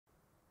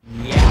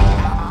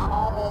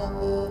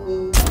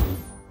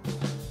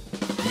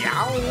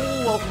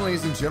Welcome,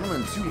 ladies and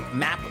gentlemen, to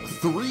map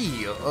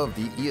 3 of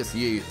the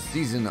ESEA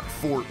Season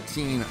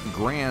 14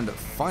 Grand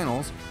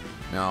Finals.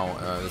 Now,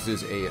 this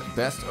is a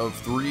best of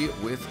 3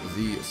 with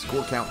the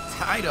score count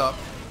tied up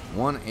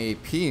 1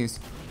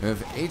 apiece.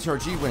 If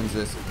HRG wins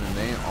this, then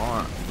they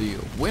are the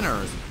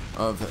winners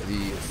of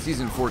the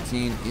Season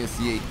 14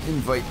 ESEA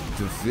Invite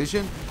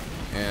Division.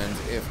 And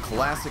if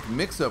Classic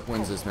Mixup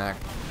wins this match,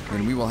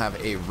 then we will have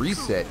a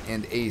reset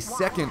and a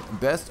second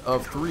best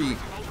of 3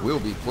 will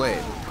be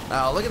played.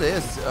 Look at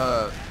this.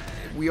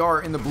 We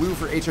are in the blue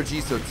for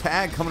HRG, so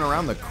Tag coming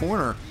around the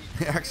corner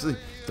actually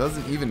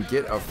doesn't even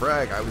get a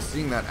frag. I was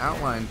seeing that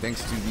outline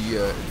thanks to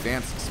the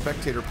advanced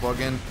spectator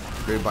plugin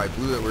created by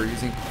Blue that we're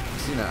using.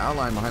 Seeing that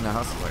outline behind the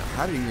house, I was like,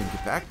 how did he even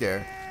get back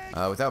there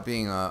without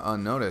being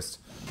unnoticed?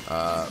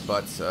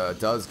 But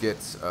does get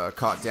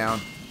caught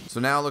down. So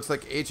now it looks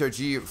like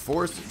HRG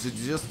forced to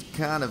just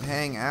kind of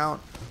hang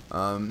out.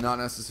 Not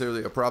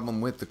necessarily a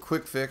problem with the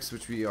quick fix,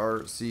 which we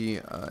see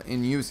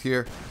in use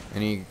here.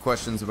 Any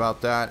questions about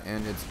that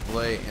and its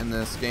play in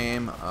this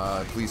game,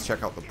 please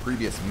check out the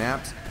previous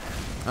maps.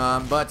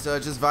 But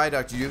just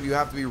Viaduct, you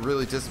have to be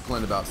really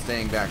disciplined about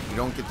staying back. You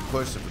don't get the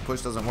push. If the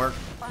push doesn't work,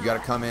 you got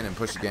to come in and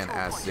push again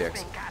as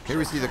 6. Here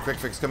we see the quick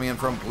fix coming in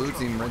from blue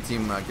team. Red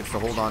team gets to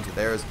hold on to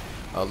theirs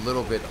a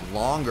little bit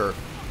longer.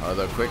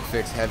 The quick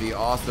fix heavy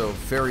also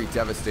very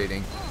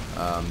devastating.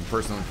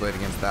 Personally played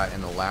against that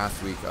in the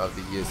last week of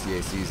the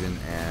ESEA season,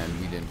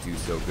 and we didn't do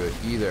so good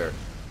either.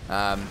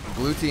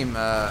 Blue team,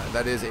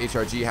 that is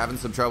HRG, having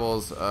some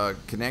troubles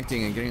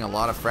connecting and getting a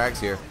lot of frags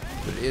here,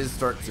 but it is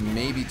starting to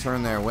maybe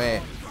turn their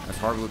way as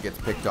Hardblue gets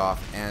picked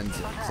off and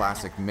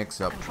Classic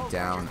Mix-Up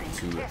down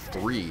to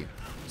 3.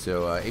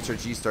 So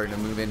HRG starting to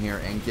move in here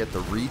and get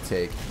the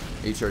retake.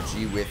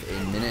 HRG with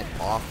a minute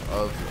off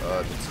of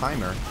the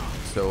timer.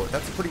 So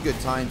that's a pretty good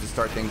time to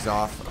start things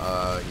off.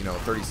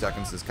 30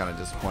 seconds is kind of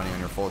disappointing on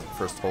your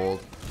first hold.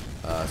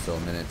 So a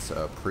minute's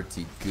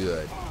pretty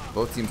good.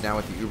 Both teams now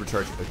with the Uber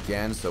charge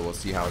again, so we'll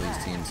see how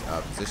these teams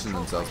position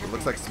themselves. But it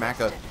looks like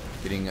Smacka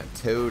getting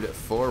towed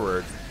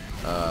forward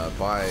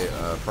by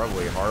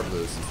probably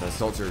Hardblue, since the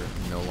Soldier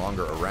no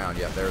longer around.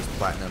 Yeah, there's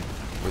Platinum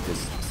with his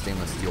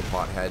stainless steel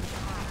pot head.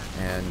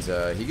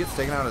 And he gets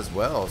taken out as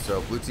well. So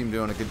blue team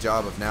doing a good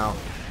job of now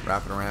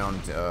wrapping around,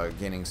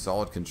 gaining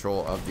solid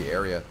control of the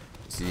area.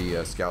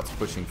 See scouts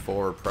pushing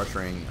forward,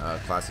 pressuring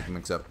Classic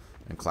Mix-Up,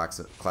 and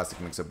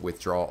Classic Mix-Up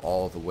withdraw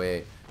all the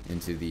way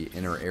into the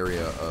inner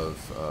area of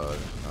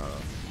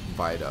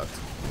Viaduct,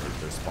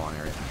 their spawn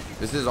area.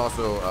 This is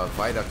also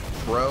Viaduct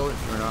Pro,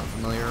 if you're not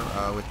familiar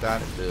with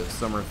that. If the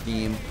summer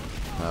theme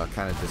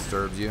kind of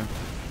disturbs you.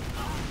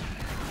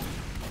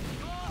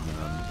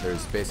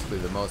 There's basically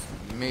the most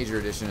major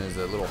addition is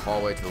a little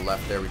hallway to the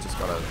left there we just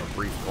got a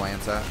brief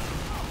glance at.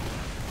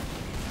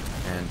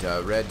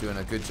 And Red doing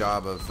a good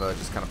job of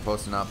just kind of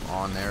posting up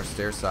on their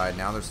stair side.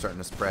 Now they're starting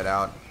to spread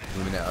out,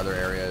 moving to other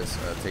areas,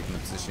 taking the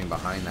positioning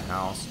behind the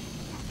house.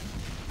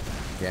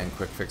 Again,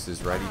 quick fix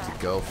is ready to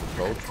go for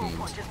both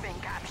teams.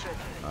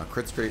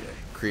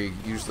 Krieg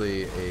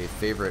usually a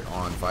favorite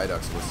on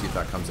Viaduct, so we'll see if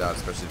that comes out,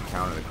 especially to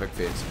counter the quick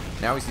fix.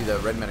 Now we see the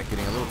red medic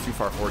getting a little too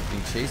far forward,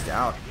 being chased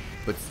out,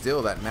 but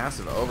still that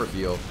massive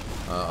overheal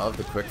of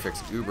the quick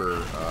fix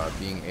Uber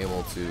being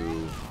able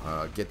to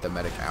get the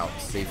medic out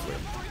safely.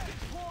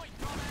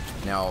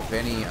 Now,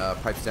 Benny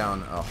pipes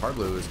down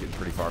Hardblue is getting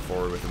pretty far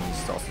forward with him. You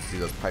just also see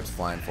those pipes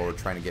flying forward,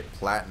 trying to get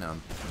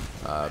Platinum.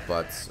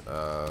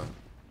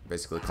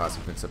 Basically,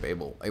 Classic Mix-Up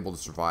able to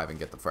survive and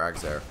get the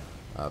frags there.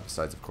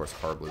 Besides, of course,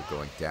 Hardblue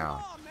going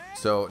down.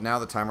 So now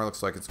the timer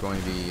looks like it's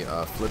going to be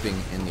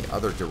flipping in the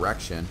other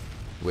direction,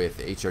 with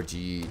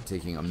HRG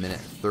taking a minute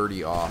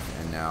 30 off,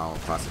 and now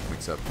Classic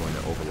Mix-Up going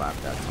to overlap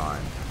that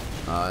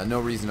time. No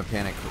reason to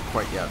panic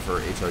quite yet for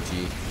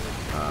HRG.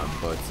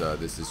 But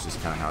this is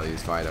just kind of how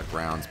these Viaduct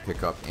rounds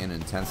pick up in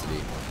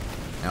intensity.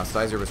 Now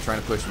Sizer was trying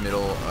to push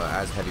middle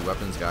as heavy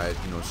weapons guy.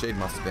 Shade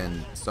must have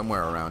been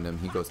somewhere around him.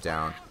 He goes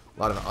down. A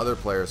lot of other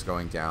players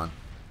going down.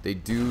 They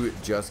do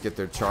just get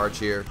their charge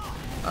here.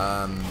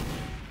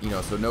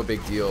 So no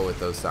big deal with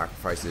those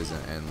sacrifices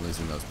and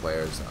losing those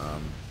players.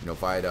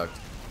 Viaduct,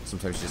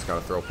 sometimes you just got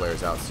to throw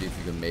players out, see if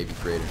you can maybe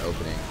create an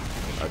opening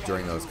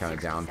during those kind of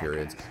down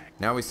periods.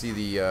 Now we see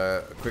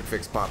the quick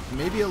fix pop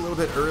maybe a little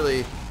bit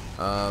early.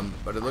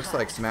 But it looks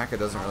like Smacka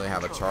doesn't really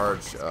have a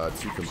charge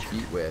to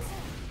compete with,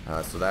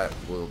 so that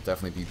will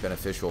definitely be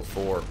beneficial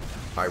for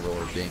High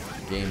Roller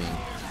Gaming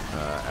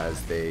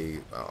as they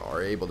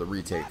are able to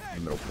retake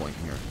the middle point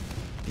here.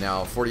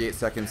 Now 48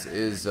 seconds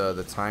is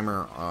the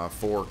timer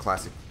for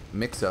Classic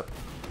Mix-Up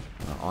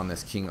on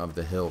this King of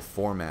the Hill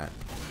format,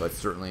 but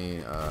certainly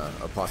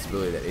a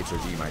possibility that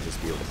HRG might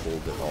just be able to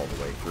hold it all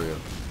the way through.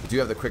 We do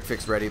have the quick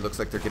fix ready. Looks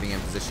like they're getting in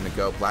position to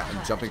go.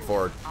 Platinum jumping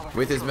forward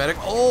with his medic.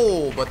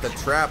 Oh, but the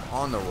trap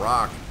on the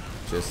rock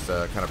just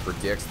kind of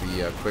predicts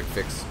the quick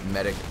fix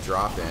medic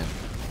drop in.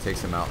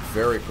 Takes him out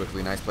very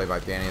quickly. Nice play by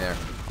Banny there.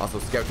 Also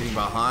Scout getting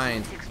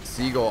behind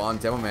Seagull on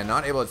Demo Man.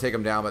 Not able to take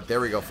him down, but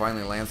there we go.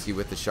 Finally Lansky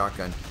with the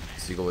shotgun.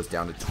 Seagull was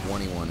down to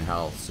 21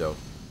 health, so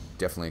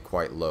definitely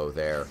quite low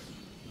there.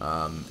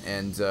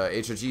 And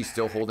HRG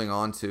still holding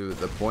on to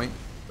the point.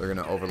 They're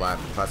going to overlap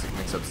Classic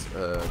Mixup's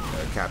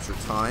capture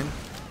time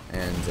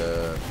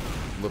and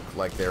look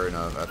like they're in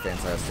a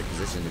fantastic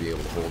position to be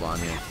able to hold on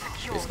here,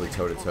 basically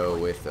toe-to-toe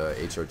with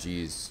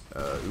HRG's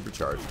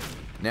Ubercharge.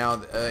 Now,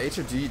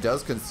 HRG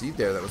does concede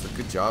there. That was a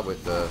good job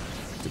with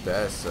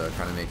DeBess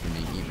kind of making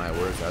me eat my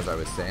words as I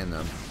was saying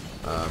them.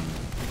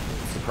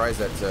 Surprised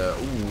that,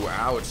 ooh,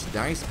 ouch,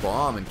 nice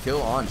bomb and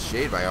kill on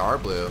Shade by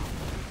Arblue.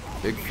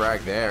 Big frag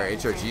there.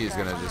 HRG is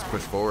going to just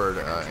push forward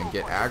and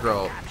get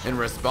aggro in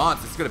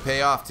response. It's going to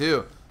pay off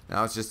too.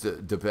 Now it's just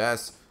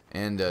DeBess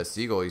and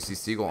Seagull. You see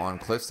Seagull on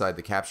Cliffside,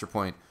 the capture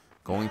point,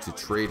 going to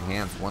trade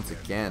hands once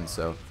again.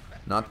 So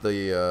not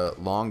the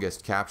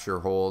longest capture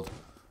hold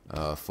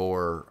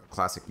for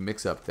Classic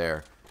Mixup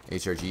there.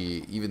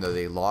 HRG, even though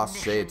they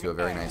lost Shade to a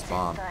very nice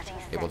bomb,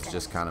 able to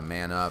just kind of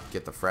man up,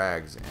 get the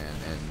frags,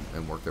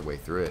 and work their way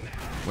through it.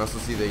 We also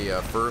see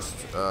the first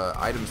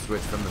item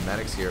switch from the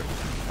medics here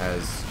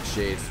as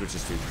Shade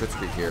switches to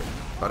quic-fix here.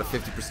 About a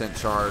 50%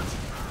 charge,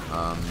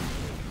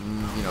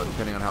 you know,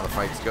 depending on how the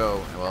fights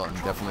go. Well, and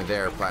definitely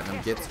there,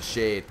 Platinum gets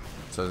Shade,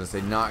 so I was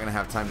going to say not going to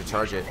have time to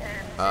charge it.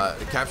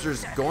 The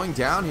capture's going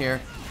down here.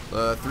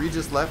 3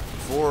 just left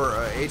for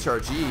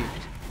HRG.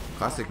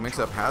 Classic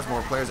Mixup has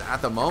more players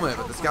at the moment,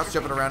 but the scout's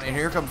jumping around, and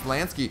here comes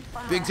Lansky.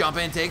 Big jump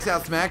in, takes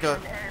out Smacka.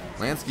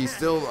 Lansky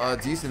still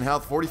decent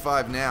health,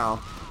 45 now.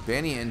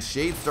 Banny and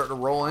Shade start to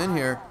roll in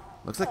here.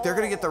 Looks like they're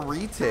going to get the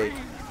retake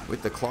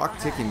with the clock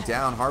ticking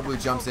down.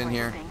 Hardblue jumps in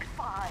here.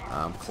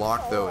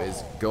 Clock, though,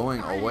 is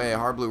going away.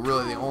 Hardblue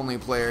really the only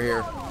player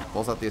here.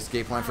 Pulls out the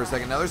escape line for a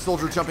second. Another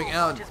soldier jumping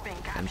out,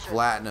 and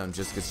Platinum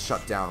just gets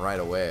shut down right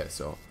away.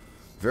 So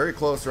very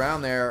close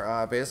round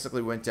there.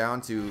 Basically went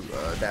down to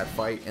that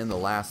fight in the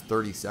last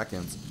 30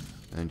 seconds,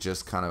 and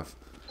just kind of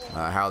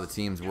how the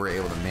teams were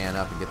able to man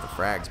up and get the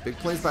frags. Big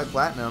plays by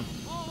Platinum,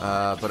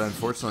 but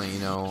unfortunately, you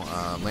know,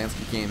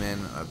 Lansky came in,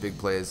 big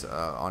plays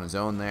on his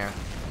own there,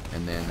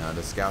 and then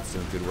the scouts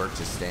doing good work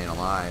just staying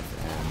alive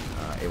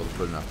and able to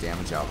put enough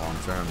damage out long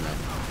term that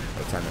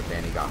by the time that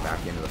Banny got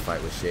back into the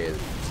fight with Shade, it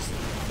just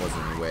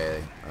wasn't any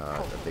way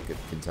that they could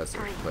contest the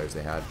players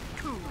they had.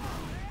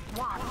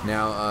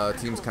 Now,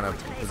 teams kind of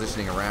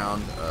positioning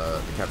around,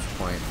 the capture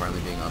point finally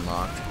being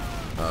unlocked.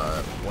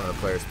 One of the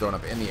players thrown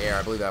up in the air,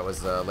 I believe that was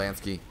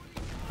Lansky,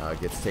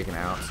 gets taken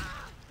out.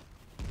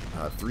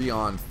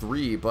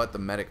 3-on-3, but the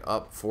medic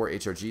up for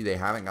HRG. They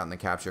haven't gotten the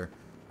capture.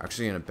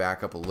 Actually going to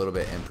back up a little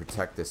bit and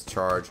protect this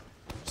charge.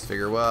 Just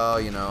figure, well,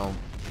 you know,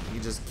 you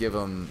just give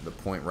them the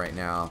point right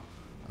now.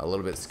 A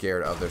little bit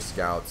scared of their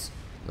scouts.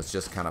 Let's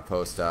just kind of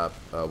post up,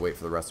 wait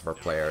for the rest of our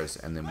players,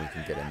 and then we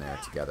can get in there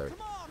together.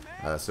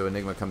 So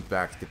Enigma comes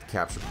back to get the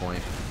capture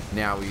point.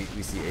 Now we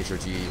see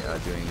HRG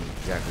doing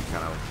exactly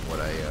kind of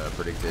what I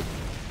predicted.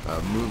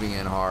 Moving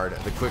in hard.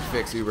 The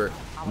quic-fix Uber,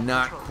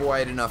 not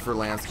quite enough for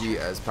Lansky,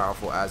 as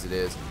powerful as it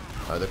is.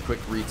 The quick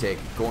retake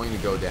going to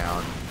go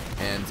down.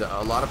 And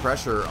a lot of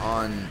pressure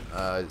on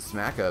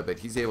Smacka, but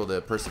he's able to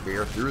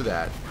persevere through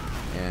that.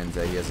 And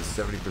he has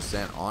a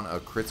 70% on a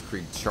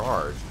quic-fix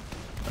charge.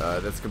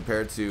 That's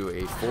compared to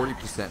a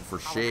 40% for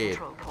Shade.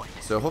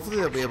 So hopefully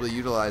they'll be able to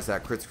utilize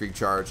that quic-fix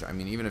charge. I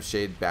mean, even if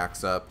Shade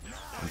backs up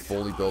and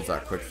fully builds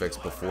that quic-fix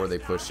before they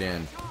push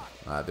in,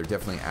 they're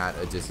definitely at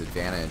a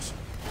disadvantage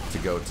to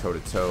go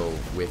toe-to-toe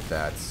with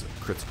that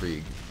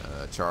quic-fix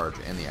charge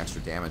and the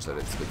extra damage that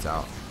it spits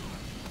out.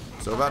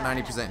 So about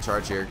 90%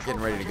 charge here,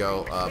 getting ready to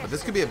go. But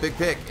this could be a big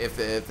pick if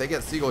they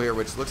get Seagull here,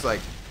 which looks like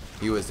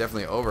he was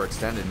definitely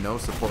overextended, no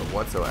support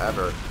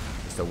whatsoever.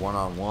 Just a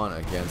one-on-one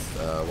against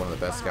one of the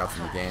best scouts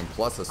in the game,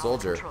 plus a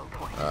soldier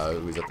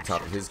who's at the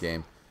top of his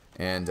game.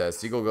 And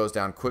Seagull goes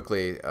down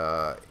quickly.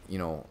 You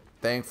know,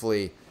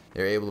 thankfully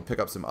they're able to pick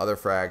up some other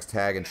frags.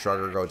 Tag and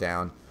Shrugger go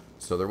down,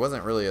 so there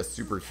wasn't really a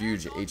super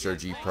huge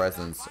HRG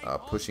presence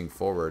pushing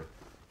forward.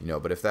 You know,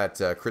 but if that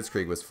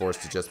quic-fix was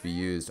forced to just be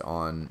used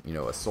on, you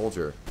know, a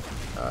soldier,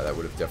 that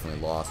would have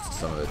definitely lost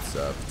some of its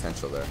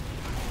potential there.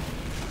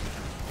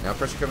 Now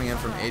pressure coming in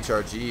from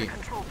HRG.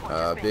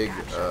 Big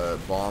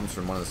bombs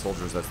from one of the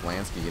soldiers. That's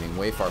Lansky getting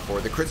way far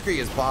forward. The quic-fix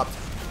is popped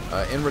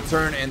in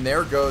return, and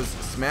there goes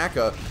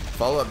Smacka.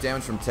 Follow-up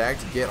damage from Tag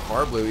to get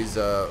Hardblue. He's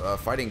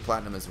fighting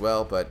Platinum as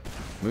well, but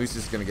Moose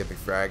is going to get the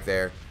frag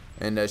there.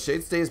 And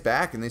Shade stays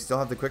back, and they still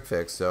have the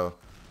quic-fix. So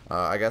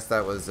I guess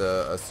that was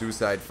a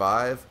suicide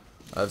 5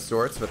 of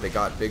sorts, but they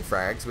got big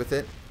frags with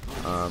it.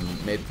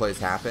 Made plays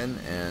happen,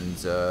 and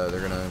they're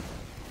going to,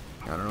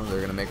 I don't know, they're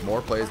going to make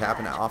more plays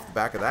happen off the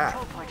back of that.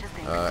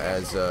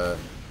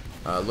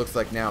 Looks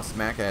like now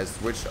Smacka has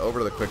switched over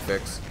to the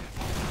quic-fix,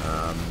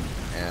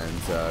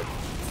 and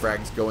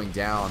frags going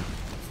down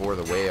for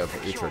the way of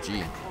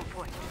HRG.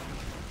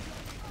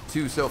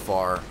 2 so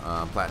far.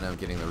 Platinum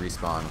getting the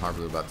respawn.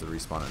 Hardblue about to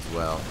respawn as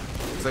well.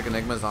 Looks like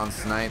Enigma's on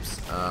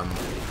snipes. I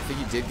think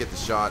he did get the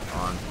shot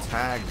on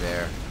Tag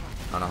there.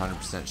 Not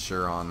 100%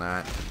 sure on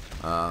that.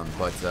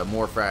 But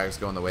more frags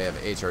going the way of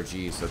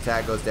HRG. So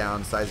Tag goes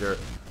down. Sizer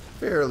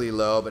fairly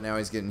low, but now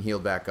he's getting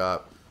healed back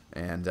up.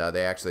 And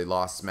they actually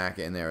lost Smacka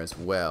in there as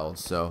well.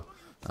 So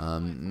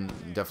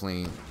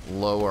Definitely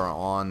lower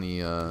on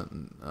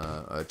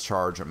the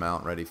charge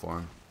amount ready for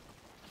him.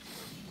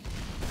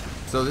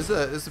 So this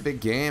is a big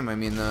game. I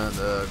mean,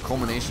 the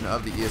culmination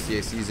of the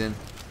ESEA season.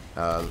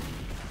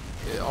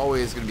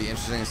 Always going to be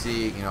interesting to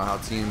see, you know, how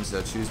teams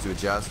choose to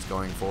adjust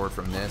going forward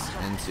from this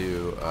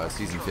into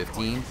season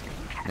 15.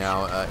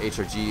 Now,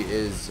 HRG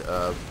is,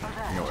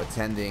 you know,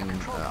 attending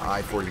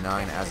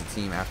I-49 as a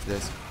team after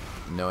this.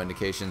 No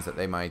indications that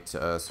they might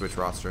switch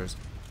rosters.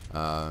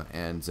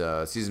 And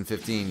season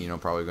 15, you know,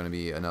 probably going to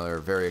be another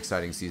very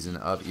exciting season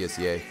of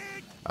ESEA.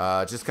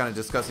 Just kind of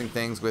discussing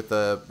things with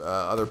the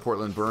other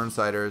Portland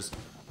Burnsiders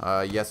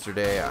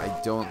yesterday.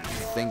 I don't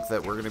think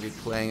that we're going to be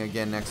playing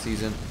again next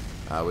season.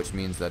 Which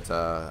means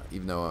that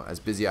even though as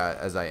busy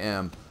as I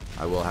am,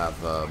 I will have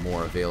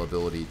more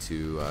availability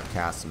to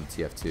cast some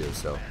TF2.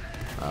 So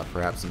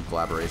perhaps some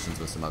collaborations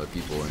with some other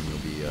people, and you'll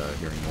be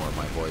hearing more of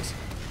my voice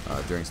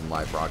during some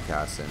live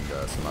broadcasts and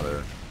some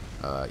other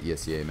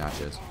ESEA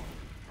matches.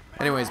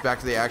 Anyways, back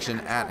to the action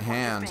at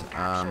hand.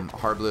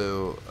 Hard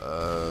Blue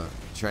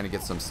trying to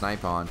get some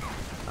snipe on,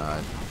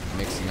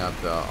 mixing up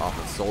off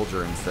of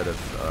Soldier instead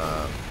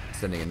of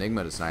sending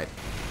Enigma to snipe.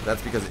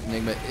 That's because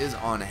Enigma is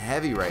on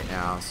heavy right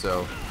now,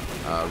 so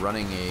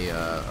running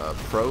a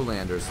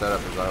pro-lander setup,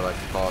 as I like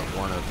to call it,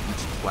 one of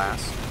each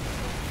class.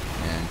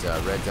 And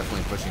Red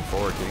definitely pushing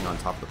forward, getting on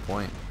top of the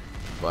point.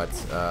 But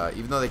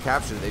even though they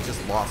captured it, they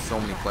just lost so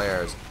many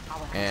players.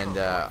 And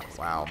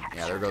wow,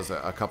 yeah, there goes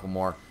a couple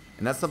more.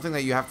 And that's something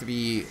that you have to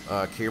be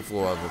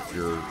careful of if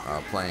you're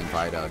playing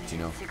Viaduct. You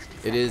know,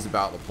 it is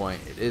about the point.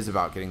 It is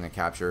about getting the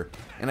capture.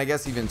 And I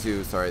guess even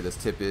too, sorry, this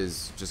tip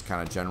is just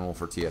kind of general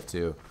for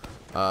TF2.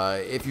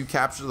 If you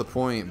capture the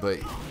point, but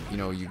you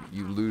know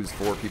you lose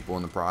 4 people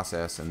in the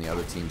process, and the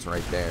other team's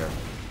right there,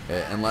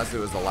 unless it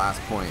was the last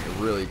point, it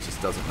really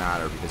just doesn't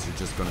matter because you're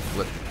just going to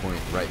flip the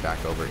point right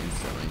back over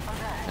instantly.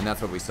 And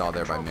that's what we saw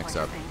there by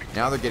Mixup.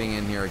 Now they're getting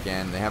in here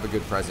again. They have a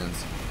good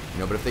presence, you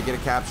know. But if they get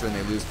a capture and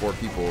they lose 4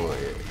 people,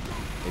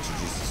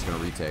 HRG's just going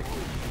to retake.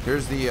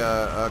 Here's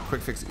the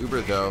quick-fix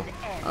Uber though.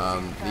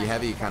 The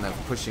heavy kind of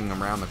pushing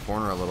them around the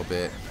corner a little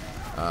bit.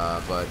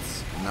 But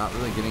not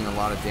really getting a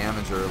lot of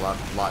damage or a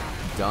lot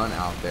done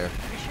out there.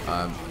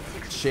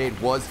 Shade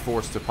was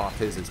forced to pop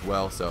his as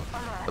well, so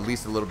at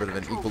least a little bit of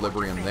an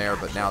equilibrium there,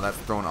 but now that's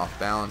thrown off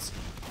balance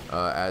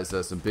as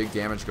some big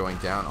damage going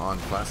down on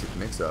Classic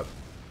Mixup.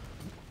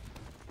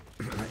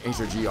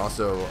 HRG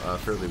also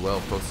fairly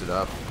well posted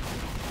up,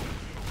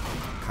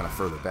 kind of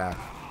further back.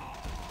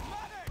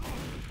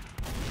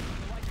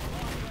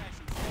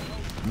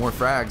 More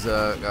frags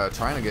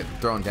trying to get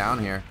thrown down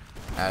here.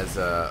 As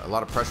a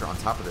lot of pressure on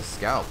top of the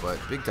scout, but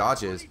big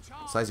dodges.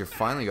 Sizer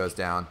finally goes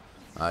down.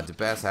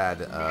 DeBest had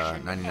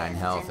 99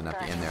 health, and at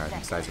the end there, I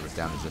think Sizer was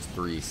down to just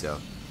 3, so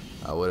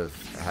I would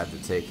have had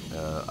to take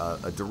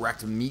a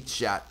direct meat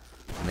shot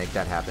to make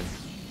that happen.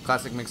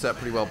 Classic Mixup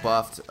pretty well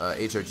buffed.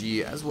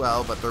 HRG as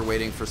well, but they're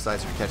waiting for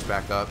Sizer to catch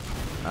back up.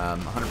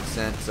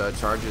 100%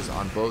 charges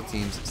on both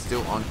teams,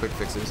 still on quick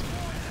fixes.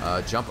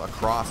 Jump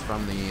across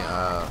from the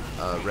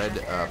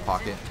red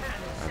pocket,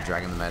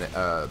 dragging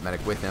the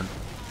medic with him.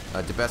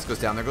 DeBest goes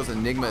down. There goes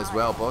Enigma as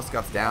well. Both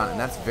scouts down, and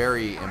that's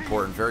very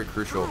important, very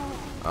crucial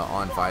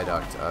on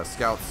Viaduct.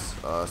 Scouts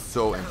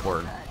so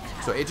important.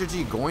 So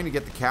HRG going to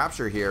get the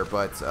capture here,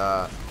 but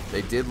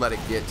they did let it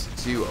get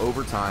to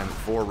overtime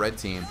for Red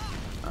Team.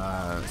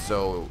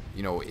 So,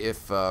 you know,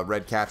 if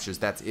Red captures,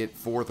 that's it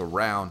for the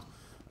round.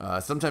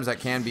 Sometimes that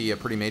can be a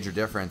pretty major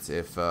difference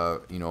if,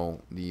 you know,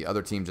 the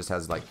other team just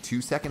has like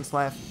 2 seconds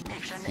left,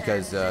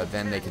 because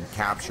then they can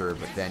capture,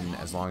 but then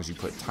as long as you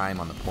put time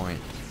on the point,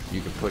 you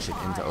can push it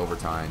into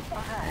overtime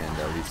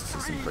and leads to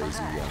some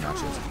crazy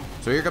matches.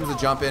 So here comes the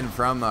jump in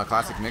from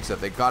Classic Mixup.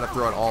 They got to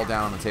throw it all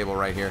down on the table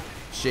right here.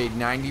 Shade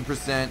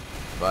 90%,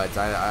 but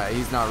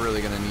he's not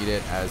really going to need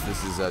it, as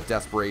this is a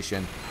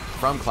desperation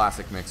from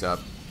Classic Mixup.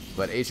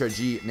 But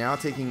HRG now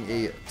taking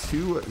a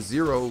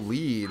 2-0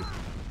 lead,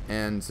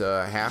 and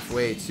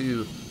halfway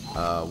to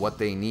what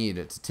they need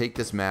to take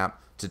this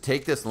map, to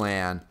take this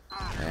LAN,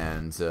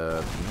 and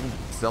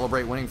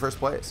celebrate winning first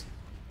place.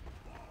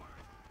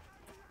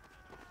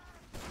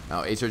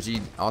 Now,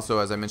 HRG also,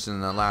 as I mentioned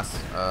in the last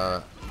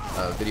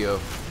video,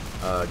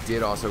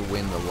 did also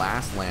win the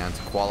last LAN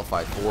to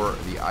qualify for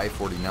the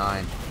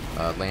I-49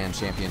 LAN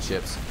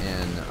Championships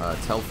in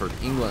Telford,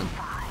 England,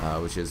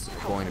 which is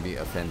going to be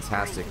a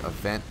fantastic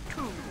event.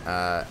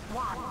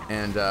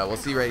 And we'll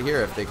see right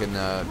here if they can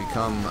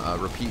become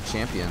repeat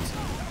champions.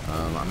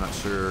 I'm not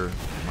sure.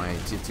 My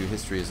TF2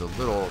 history is a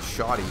little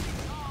shoddy.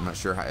 I'm not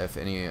sure if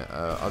any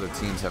other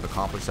teams have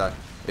accomplished that.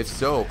 If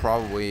so,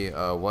 probably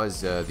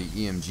was the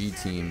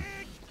EMG team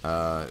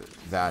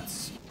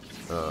that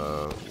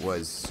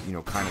was, you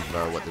know, kind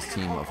of what this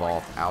team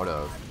evolved out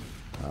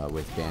of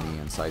with Danny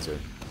and Sizer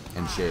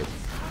and Shade.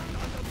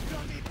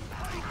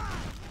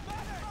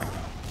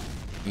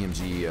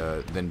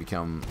 EMG then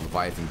become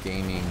Leviathan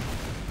Gaming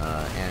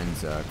and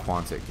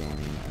Quantic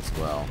Gaming as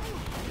well.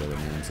 They're the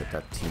names that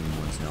that team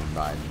was known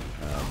by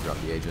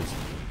throughout the ages.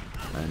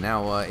 And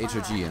now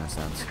HRG in a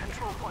sense.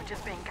 Control point is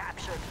being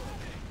captured.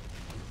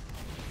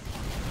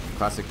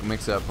 Classic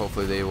Mixup,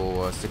 hopefully they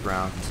will stick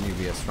around, continue to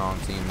be a strong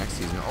team next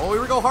season. Oh,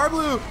 here we go, Hard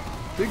Blue!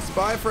 Big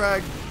spy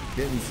frag.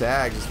 Getting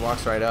tagged, just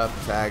walks right up.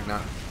 Tag,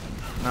 not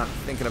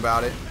thinking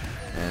about it.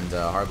 And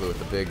Hard Blue with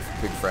the big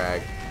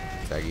frag.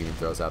 Tag even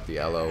throws out the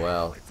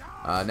LOL.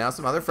 Now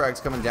some other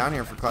frags coming down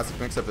here for Classic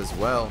Mixup as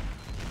well.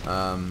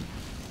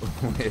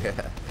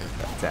 Yeah.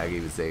 Tag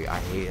even saying, I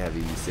hate heavy,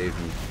 you saved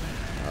me.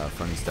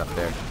 Funny stuff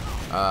there.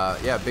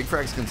 Yeah, big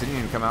frags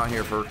continuing to come out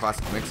here for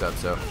Classic Mixup.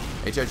 So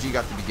HRG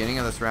got the beginning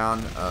of this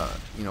round,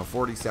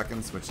 40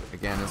 seconds, which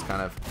again is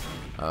kind of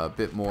a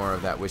bit more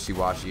of that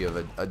wishy-washy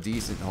of a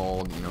decent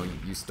hold. You know,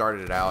 you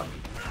started it out,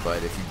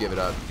 but if you give it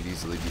up, you could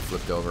easily be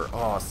flipped over.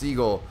 Oh,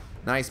 Seagull,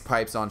 nice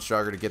pipes on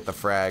Sugar to get the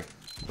frag,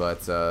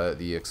 but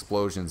the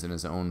explosions in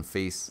his own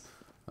face,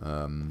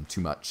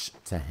 too much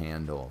to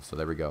handle. So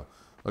there we go.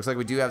 Looks like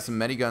we do have some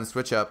Medigun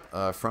switch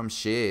up from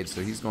Shade,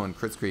 so he's going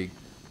Kritzkrieg,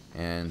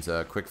 and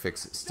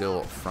quic-fix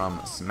still from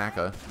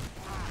Smacka.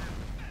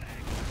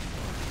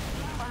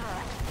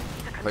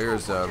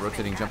 Players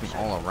rotating, jumping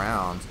all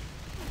around.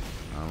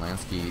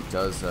 Lansky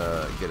does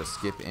get a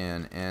skip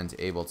in and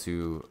able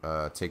to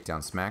take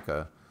down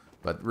Smacka,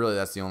 but really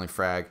that's the only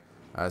frag.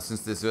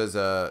 Since this is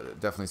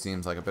definitely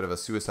seems like a bit of a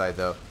suicide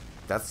though,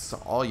 that's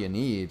all you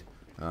need.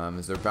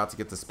 As they're about to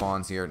get the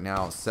spawns here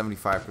now,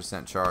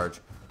 75% charge,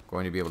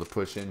 going to be able to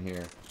push in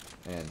here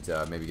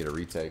and maybe get a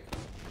retake.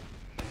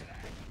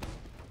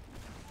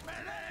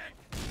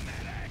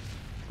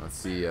 Let's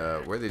see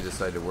where they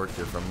decide to work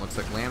here from. Looks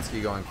like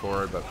Lansky going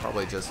forward, but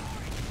probably just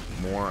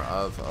more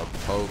of a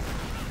poke.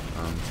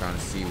 Trying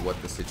to see what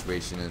the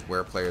situation is,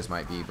 where players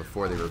might be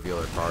before they reveal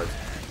their cards.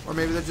 Or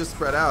maybe they're just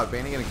spread out.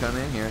 Banny going to come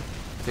in here,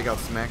 take out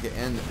Smacka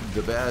and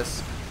the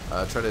best.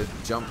 Try to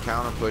jump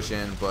counter push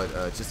in, but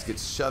just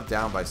gets shoved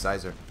down by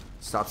Sizer.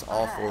 Stops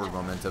all forward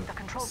momentum.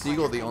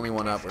 Seagull the only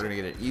one up. We're going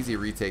to get an easy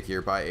retake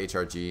here by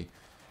HRG.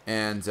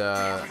 And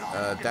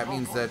that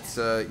means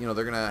that you know,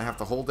 they're going to have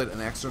to hold it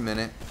an extra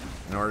minute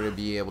in order to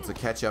be able to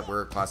catch up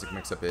where Classic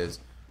Mixup is.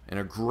 In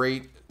a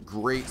great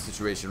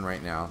situation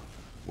right now,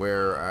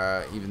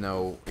 where even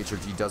though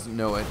HRG doesn't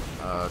know it,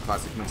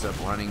 Classic Mixup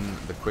running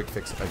the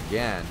quic-fix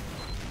again,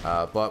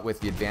 but with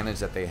the advantage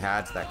that they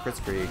had to that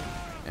Kritzkrieg,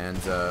 and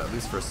at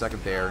least for a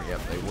second there,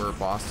 yep, they were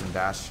Boston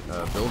Bash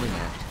building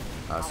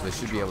it, so they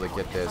should be able to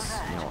get this,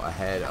 you know,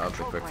 ahead of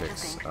the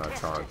quic-fix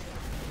charge.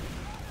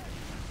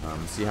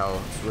 See how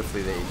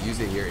swiftly they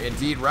use it here.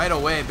 Indeed, right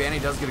away, Banny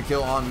does get a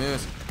kill on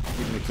Moose,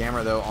 keeping the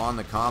camera though on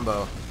the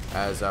combo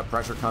as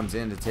pressure comes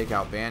in to take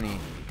out Banny.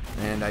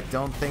 And I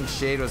don't think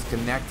Shade was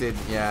connected.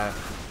 Yeah,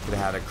 could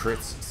have had a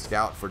crits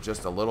scout for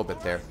just a little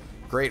bit there.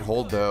 Great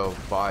hold though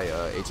by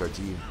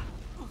HRG.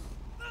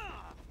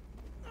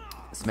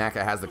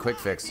 Smacka has the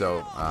quic-fix,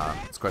 so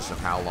it's a question of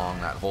how long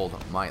that hold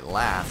might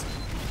last.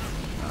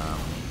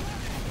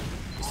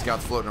 The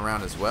scout's floating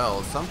around as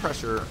well. Some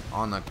pressure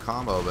on the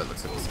combo, but it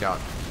looks like the scout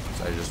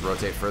decided to just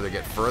rotate further,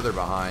 get further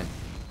behind.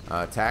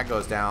 Tag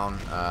goes down.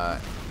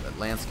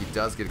 Lansky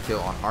does get a kill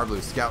on Hard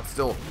Blue. Scout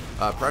still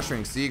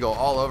pressuring Seagull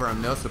all over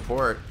him, no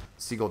support.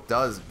 Seagull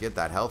does get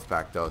that health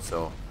back though,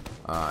 so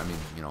I mean,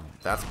 you know,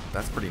 that's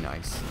pretty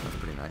nice. That's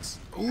pretty nice.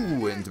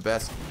 Ooh, and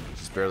DeBest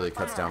just barely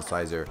cuts down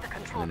Sizer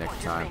in the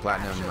next time.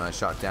 Platinum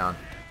shot down.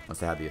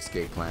 Must have had the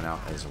escape plan out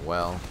as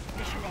well.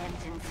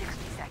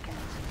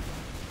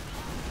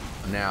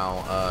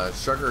 Now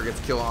Sugar gets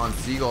a kill on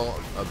Seagull,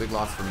 a big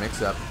loss for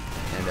Mixup,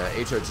 and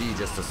HRG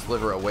just a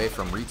sliver away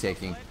from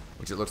retaking,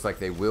 which it looks like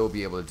they will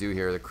be able to do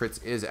here. The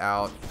crits is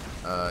out.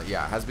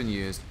 Yeah, has been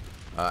used.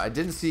 I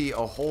didn't see a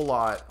whole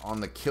lot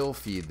on the kill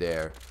feed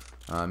there.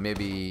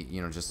 Maybe,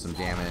 you know, just some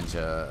damage,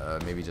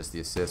 maybe just the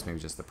assist, maybe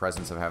just the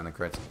presence of having the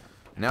crits.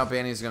 Now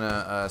Banny's going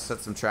to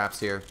set some traps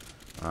here.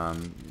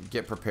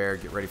 Get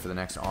prepared, get ready for the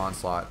next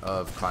onslaught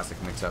of Classic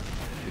Mixup.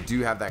 We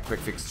do have that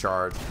quic-fix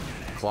charge.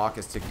 Clock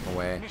is ticking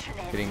away,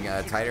 getting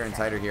tighter and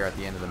tighter here at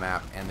the end of the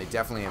map, and they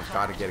definitely have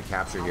got to get a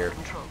capture here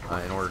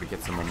in order to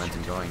get some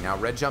momentum going. Now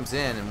Red jumps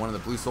in, and one of the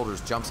blue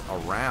soldiers jumps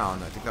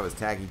around. I think that was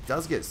Tag. He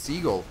does get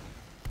Seagull.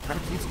 Kind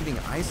of keeps getting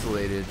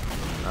isolated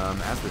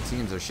as the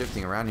teams are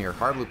shifting around here.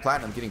 Hard Blue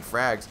Platinum getting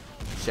frags.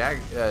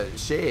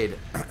 Shade,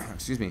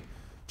 excuse me,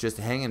 just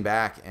hanging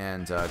back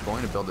and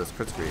going to build this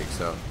Kritzkrieg.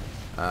 So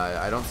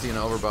I don't see an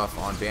overbuff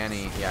on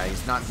Banny. Yeah,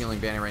 he's not healing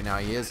Banny right now.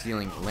 He is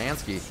healing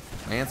Lansky.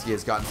 Lansky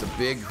has gotten some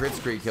big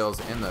Kritzkrieg kills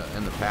in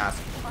the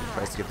past.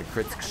 Tries to get the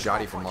crits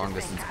shoddy from long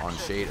distance on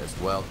Shade as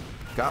well.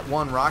 Got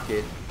one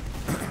rocket.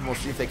 We'll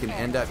see if they can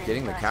end up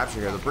getting the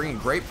capture here. They're bringing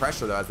great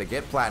pressure though as they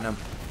get Platinum.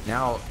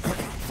 Now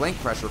flank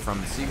pressure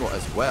from Seagull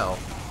as well.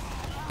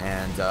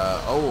 And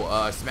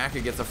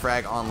Smacka gets a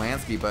frag on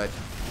Lansky, but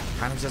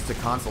kind of just a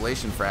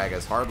consolation frag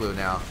as Hard Blue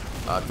now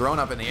thrown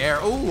up in the air.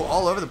 Ooh,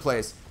 all over the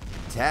place.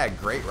 Tag,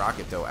 great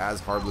rocket though as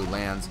Hard Blue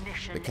lands.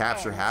 The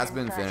capture has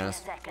been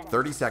finished.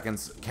 30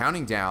 seconds,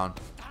 counting down.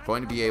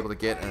 Going to be able to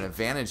get an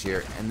advantage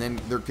here, and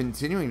then they're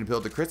continuing to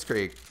build the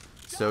Kritzkrieg.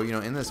 So, you know,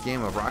 in this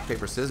game of rock,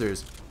 paper,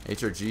 scissors,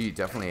 HRG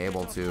definitely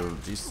able to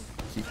just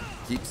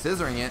keep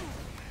scissoring it,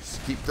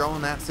 just keep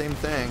throwing that same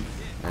thing,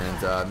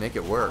 and make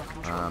it work.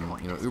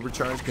 You know, Uber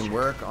Charge can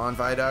work on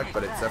Viaduct,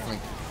 but it's definitely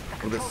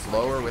a little bit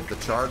slower with the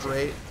charge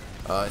rate.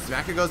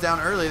 Smacker goes down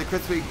early. The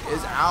crit sweep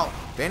is out.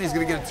 Vanny's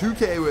going to get a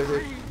 2K with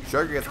it.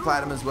 Sugar gets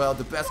platinum as well.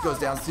 The best goes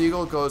down.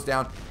 Seagull goes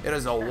down. It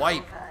is a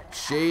wipe.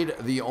 Shade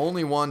the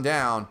only one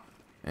down.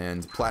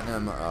 And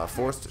Platinum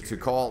forced to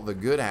call the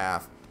good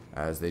half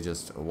as they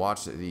just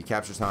watch the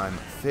capture time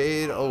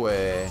fade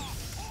away.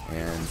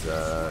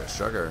 And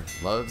Sugar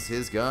loves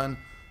his gun.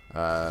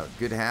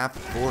 Good half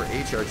for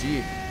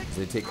HRG.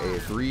 They take a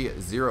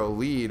 3-0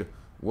 lead.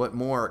 What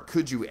more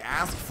could you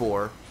ask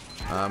for?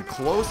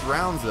 Close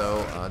rounds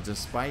though,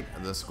 despite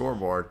the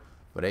scoreboard.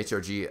 But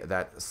HRG,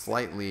 that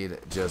slight lead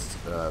just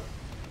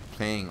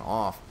paying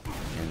off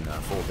in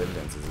full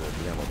dividends as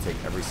they've been able to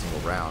take every single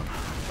round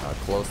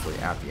closely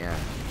at the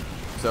end.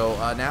 So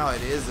now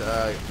it is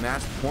a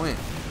match point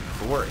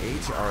for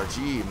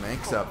HRG.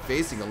 Mixup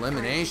facing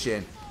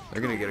elimination.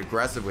 They're going to get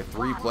aggressive with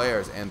 3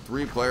 players, and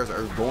 3 players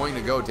are going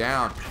to go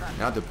down.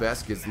 Now the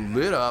best gets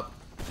lit up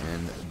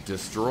and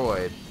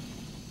destroyed.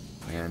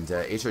 And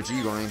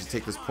HRG going to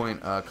take this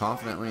point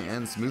confidently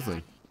and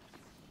smoothly.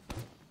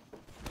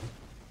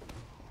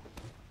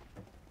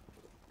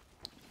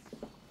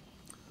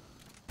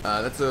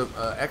 That's an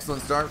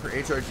excellent start for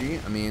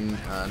HRG. I mean,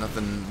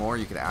 nothing more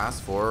you could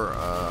ask for.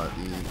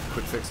 The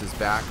quick fix is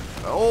back.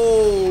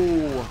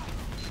 Oh!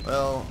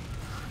 Well,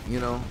 you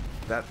know,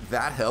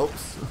 that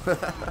helps.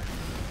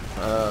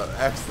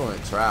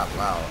 Excellent trap.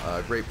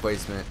 Wow, great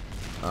placement.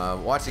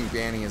 Watching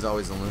Banning is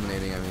always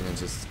illuminating. I mean, it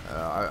just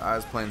I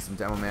was playing some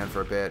Demo Man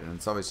for a bit, and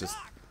it's always just,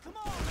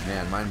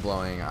 man,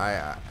 mind-blowing.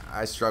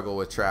 I struggle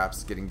with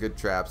traps, getting good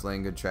traps,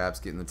 laying good traps,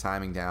 getting the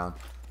timing down.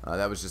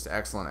 That was just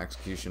excellent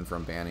execution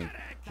from Banning.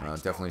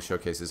 Definitely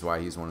showcases why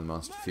he's one of the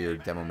most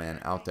feared Demo Man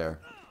out there.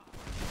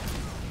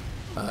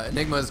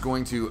 Enigma is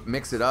going to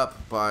mix it up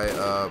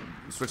by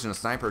switching a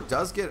sniper.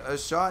 Does get a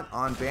shot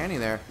on Banning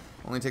there.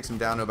 Only takes him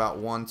down to about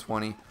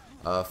 120.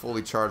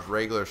 Fully charged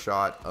regular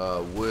shot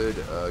would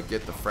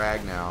get the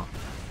frag now.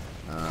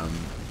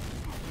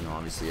 You know,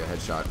 obviously a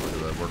headshot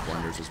would work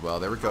wonders as well.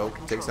 There we go.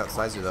 Takes out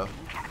Sizer though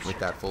with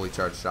that fully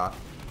charged shot.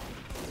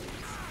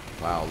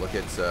 Wow, look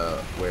at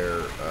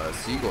where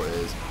Seagull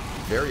is.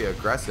 Very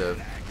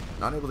aggressive.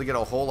 Not able to get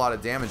a whole lot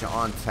of damage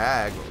on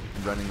tag,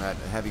 running that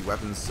heavy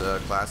weapons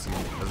class. He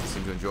doesn't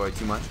seem to enjoy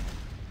too much.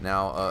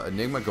 Now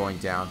Enigma going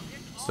down.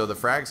 So the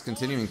frag's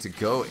continuing to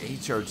go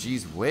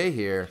HRG's way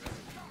here,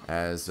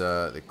 as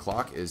the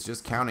clock is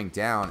just counting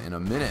down, and a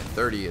minute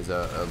 30 is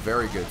a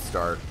very good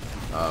start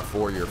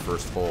for your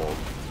first hold.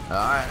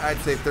 I'd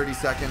say 30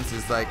 seconds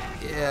is like,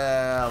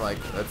 yeah, like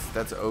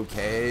that's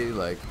okay.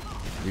 Like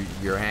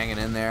you're hanging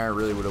in there.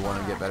 Really would have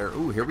wanted to get better.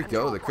 Ooh, here we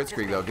go. The crit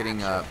streak though, getting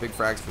big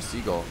frags for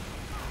Seagull.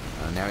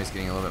 Now he's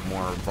getting a little bit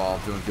more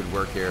involved, doing good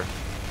work here.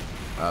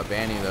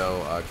 Banny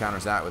though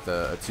counters that with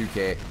a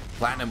 2K.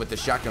 Platinum with the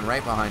shotgun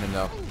right behind him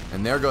though,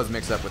 and there goes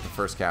Mixup with the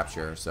first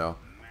capture. So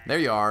there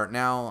you are.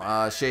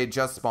 Now Shade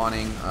just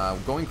spawning,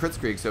 going crit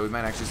streak, so we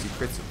might actually see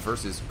crits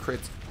versus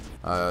crits.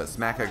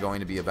 Smacka going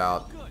to be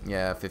about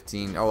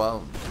 15. Oh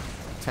well,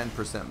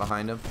 10%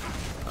 behind him.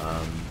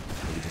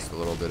 Maybe just a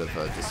little bit of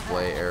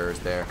display errors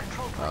there.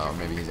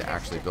 Maybe he's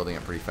actually building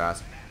it pretty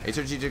fast.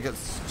 HRG just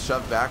gets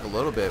shoved back a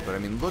little bit, but I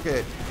mean, look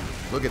at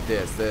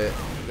this. They're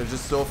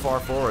just so far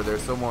forward. They're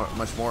so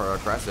much more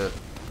aggressive.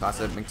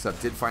 Classic Mixup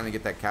did finally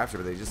get that capture,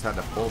 but they just had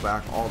to pull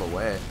back all the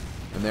way.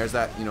 And there's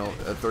that, you know,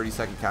 a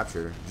 30-second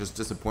capture. Just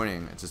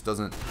disappointing. It just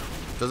doesn't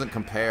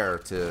compare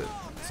to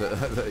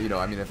you know,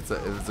 I mean, if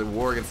it's a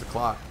war against the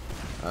clock,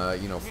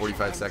 you know,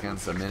 45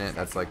 seconds, a minute,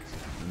 that's like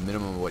the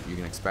minimum of what you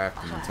can expect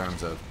in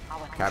terms of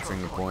capturing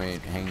your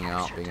point, hanging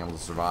out, being able to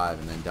survive,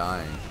 and then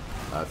dying.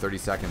 30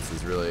 seconds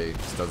is really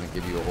just doesn't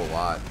give you a whole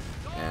lot,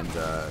 and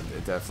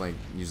it definitely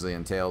usually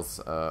entails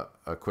a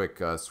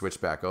quick switch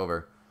back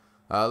over.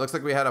 Looks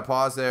like we had a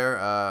pause there.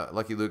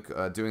 Lucky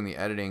Luke doing the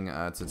editing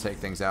to take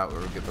things out.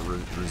 We'll get the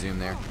resume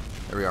there.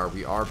 There we are.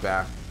 We are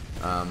back.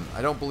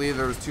 I don't believe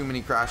there was too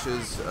many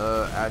crashes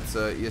at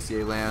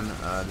ESEA LAN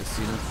this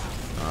season.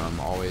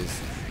 Always,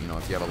 you know,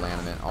 if you have a LAN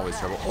event, always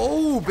trouble.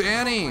 Oh,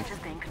 Banny!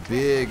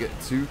 Big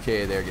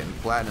 2K there, getting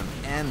Platinum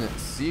and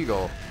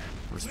Seagull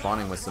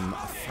responding with some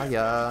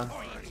fire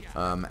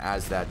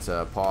as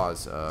that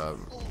pause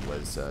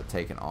was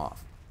taken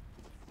off.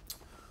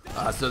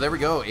 So there we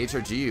go,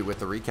 HRG with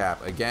the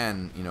recap.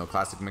 Again, you know,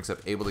 Classic Mixup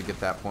able to get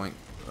that point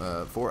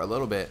for a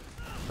little bit,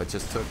 but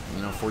just took,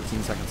 you know,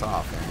 14 seconds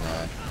off.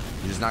 And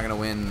you're just not going to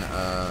win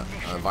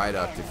a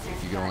Viaduct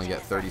if you can only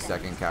get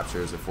 30-second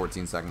captures or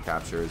 14-second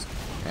captures,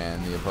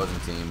 and the opposing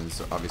team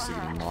is obviously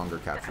getting longer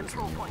captures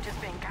than you.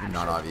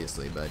 Not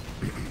obviously, but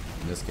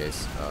in this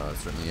case,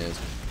 certainly is.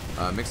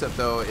 Mixup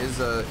though is,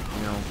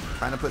 you know,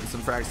 kind of putting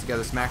some frags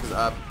together. Smack is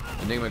up.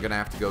 Enigma going to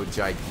have to go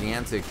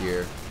gigantic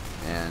here.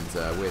 And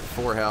with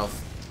 4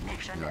 health,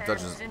 you know,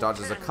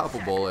 dodges a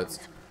couple bullets,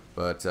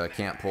 but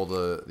can't pull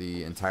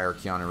the entire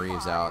Keanu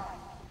Reeves out,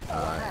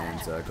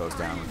 and goes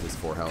down with his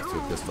 4 health to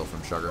a pistol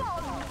from Sugar.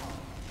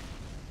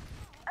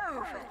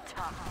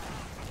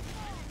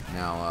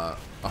 Now,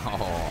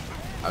 oh,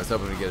 I was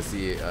hoping to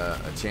see a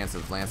chance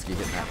of Lansky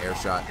hitting that air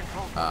shot,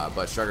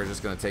 but Sugar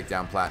just going to take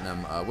down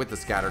Platinum with the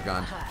scatter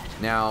gun.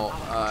 Now,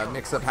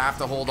 Mixup have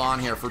to hold on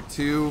here for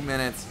 2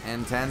 minutes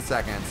and 10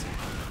 seconds,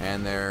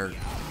 and they're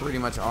pretty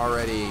much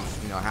already,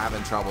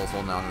 having troubles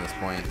holding on to this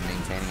point and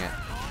maintaining it.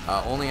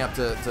 Only up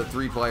to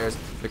 3 players.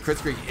 The crit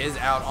streak is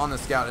out on the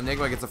scout.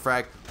 Enigma gets a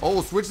frag.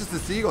 Oh, switches to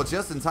Seagull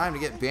just in time to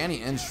get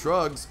Banny and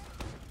shrugs.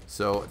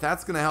 So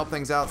that's going to help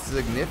things out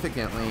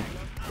significantly.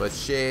 But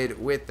Shade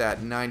with that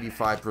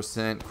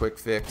 95% quick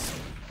fix.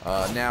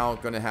 Now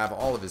going to have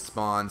all of his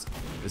spawns.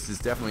 This is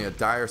definitely a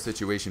dire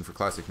situation for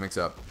Classic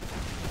Mixup.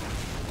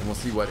 And we'll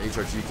see what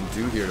HRG can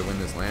do here to win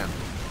this LAN.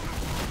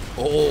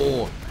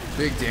 Oh,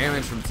 big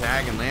damage from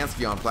Tag and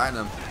Lansky on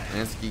Platinum.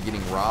 Lansky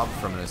getting robbed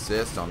from an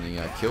assist on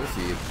the kill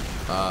feed.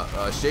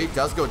 Shade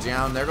does go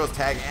down. There goes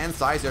Tag and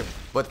Sizer.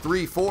 But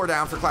 3-4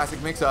 down for Classic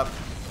Mixup.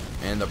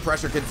 And the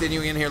pressure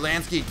continuing in here.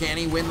 Lansky, can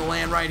he win the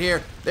LAN right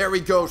here? There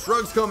we go.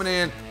 Shrugs coming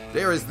in.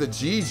 There is the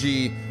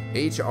GG.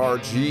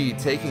 HRG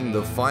taking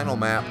the final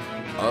map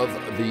of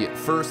the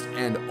first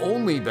and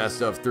only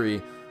best of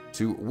 3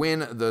 to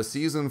win the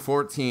Season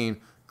 14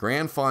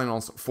 Grand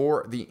Finals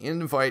for the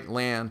Invite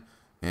LAN.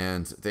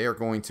 And they are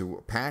going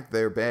to pack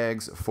their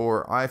bags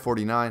for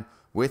I-49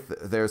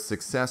 with their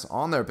success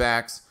on their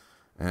backs.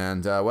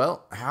 And,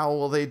 well, how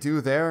will they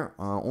do there?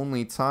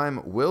 Only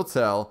time will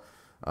tell.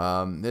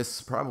 This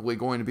is probably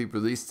going to be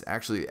released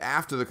actually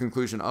after the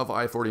conclusion of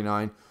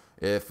I-49.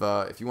 If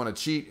you want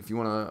to cheat, if you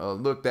want to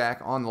look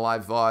back on the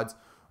live VODs,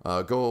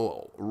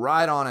 go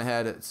right on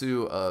ahead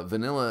to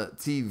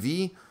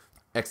VanillaTV.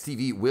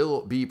 XTV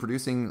will be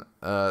producing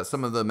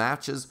some of the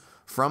matches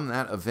from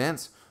that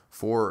event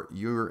for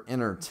your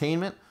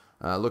entertainment.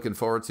 Looking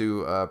forward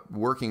to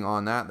working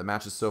on that. The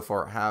matches so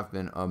far have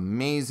been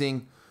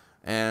amazing.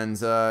 And,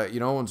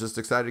 just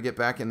excited to get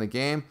back in the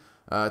game.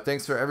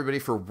 Thanks for everybody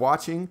for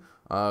watching.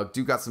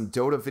 Do got some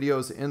Dota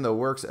videos in the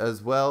works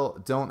as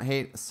well. Don't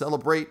hate,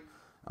 celebrate.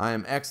 I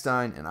am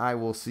eXtine, and I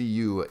will see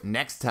you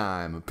next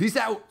time. Peace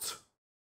out!